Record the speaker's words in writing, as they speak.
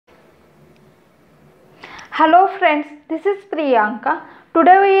Hello friends, this is Priyanka.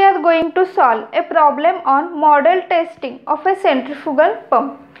 Today we are going to solve a problem on model testing of a centrifugal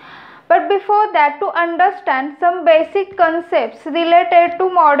pump. But before that, to understand some basic concepts related to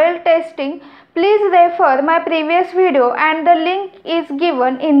model testing, please refer my previous video and the link is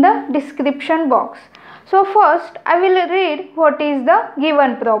given in the description box. So first I will read what is the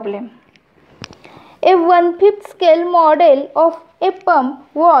given problem. A 1/5 scale model of a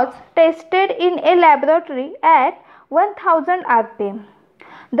pump was tested in a laboratory at 1000 rpm.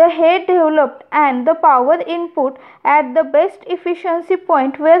 The head developed and the power input at the best efficiency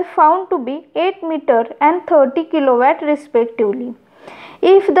point were found to be 8 meter and 30 kilowatt respectively.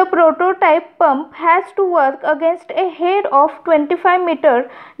 If the prototype pump has to work against a head of 25 meter,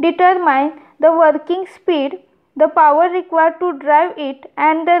 determine the working speed, the power required to drive it,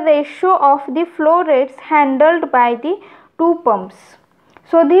 and the ratio of the flow rates handled by the two pumps.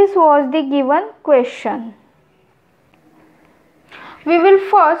 So this was the given question. We will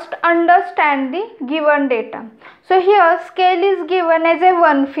first understand the given data. So here scale is given as a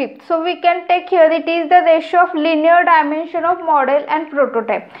 1/5. So we can take here it is the ratio of linear dimension of model and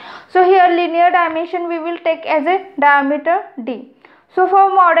prototype. So here linear dimension we will take as a diameter d. So for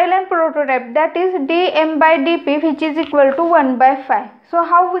model and prototype, that is dm by dp, which is equal to 1/5. So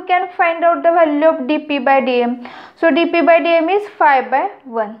how we can find out the value of dp by dm? So dp by dm is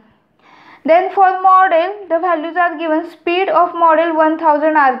 5/1. Then for model, the values are given. Speed of model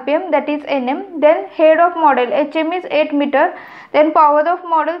 1000 rpm, that is nm. Then head of model hm is 8 meter. Then power of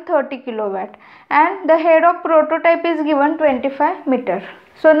model 30 kilowatt. And the head of prototype is given 25 meter.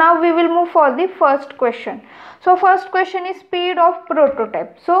 So now we will move for the first question. So first question is speed of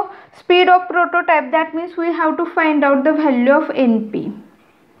prototype. So speed of prototype, that means we have to find out the value of NP.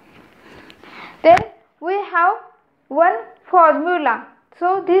 Then we have one formula.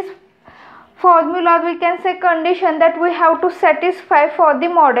 So this formula, we can say condition that we have to satisfy for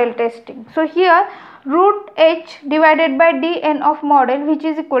the model testing. So here root h divided by dn of model, which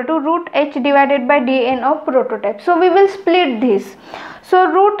is equal to root h divided by dn of prototype. So we will split this. So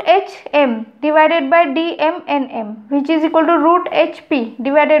root hm divided by dm nm, which is equal to root hp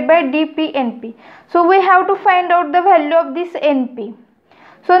divided by dp np. So we have to find out the value of this np.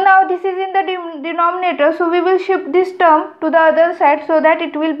 So now this is in the denominator, so we will shift this term to the other side so that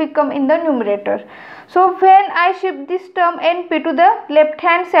it will become in the numerator. So when I shift this term np to the left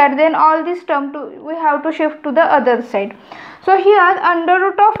hand side, then all this term we have to shift to the other side. So here under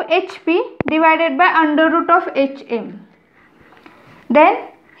root of hp divided by under root of hm. Then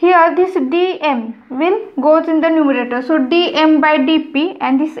here this dm will goes in the numerator. So dm by dp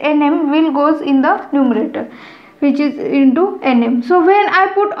and this nm will goes in the numerator, which is into nm. So when I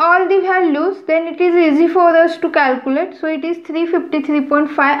put all the values, then it is easy for us to calculate. So it is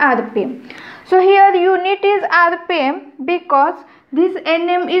 353.5 rpm. So here unit is rpm because this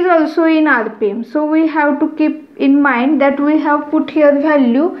nm is also in rpm. So we have to keep in mind that we have put here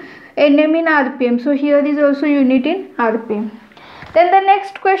value nm in rpm. So here is also unit in rpm. Then the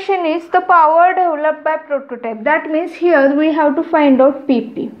next question is the power developed by prototype. That means here we have to find out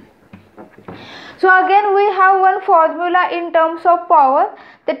pp. So again we have one formula in terms of power,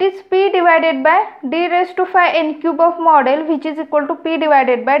 that is P divided by d raised to 5 n cube of model, which is equal to P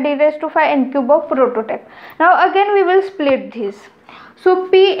divided by d raised to 5 n cube of prototype. Now again we will split this. So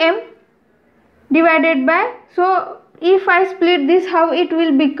Pm divided by, so if I split this, how it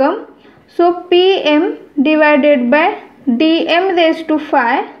will become? So Pm divided by dm raised to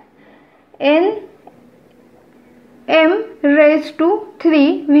 5 n m raised to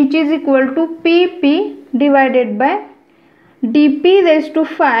 3, which is equal to pp divided by dp raised to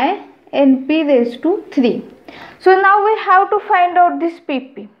 5 np raised to 3. So now we have to find out this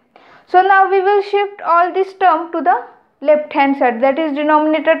pp. So now we will shift all this term to the left hand side, that is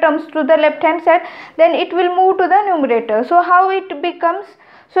denominator terms to the left hand side, then it will move to the numerator. So how it becomes?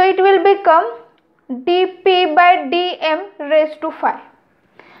 So it will become dp by dm raised to 5.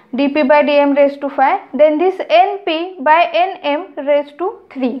 dp by dm raised to 5, then this np by nm raised to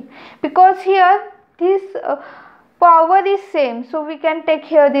 3, because here this power is same, so we can take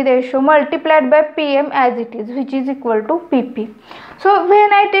here the ratio multiplied by pm as it is, which is equal to pp. So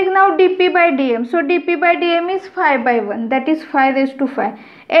when I take now dp by dm, so dp by dm is 5/1, that is 5 raised to 5,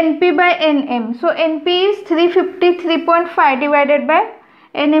 np by nm, so np is 353.5 divided by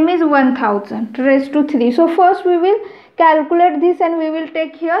nm is 1000 raised to 3. So first we will calculate this and we will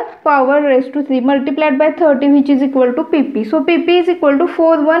take here power raised to 3 multiplied by 30, which is equal to pp. So pp is equal to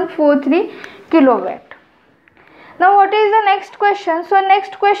 4143 kilowatt. Now what is the next question? So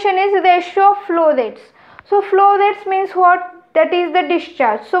next question is ratio of flow rates. So flow rates means what? That is the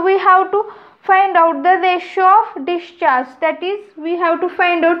discharge. So we have to find out the ratio of discharge, that is we have to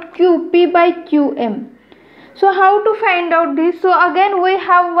find out QP by QM. So how to find out this? So again we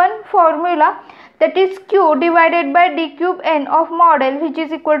have one formula, that is Q divided by D cube N of model, which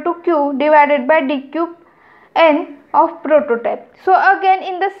is equal to Q divided by D cube N of prototype. So again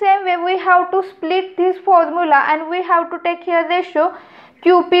in the same way we have to split this formula and we have to take here ratio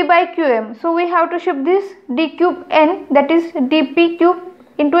QP by QM. So we have to shift this D cube N, that is DP cube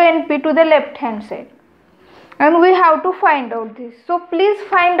into NP to the left hand side, and we have to find out this. So please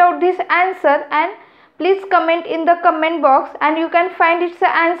find out this answer and please comment in the comment box, and you can find its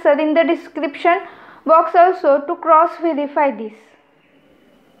answer in the description box also to cross verify this.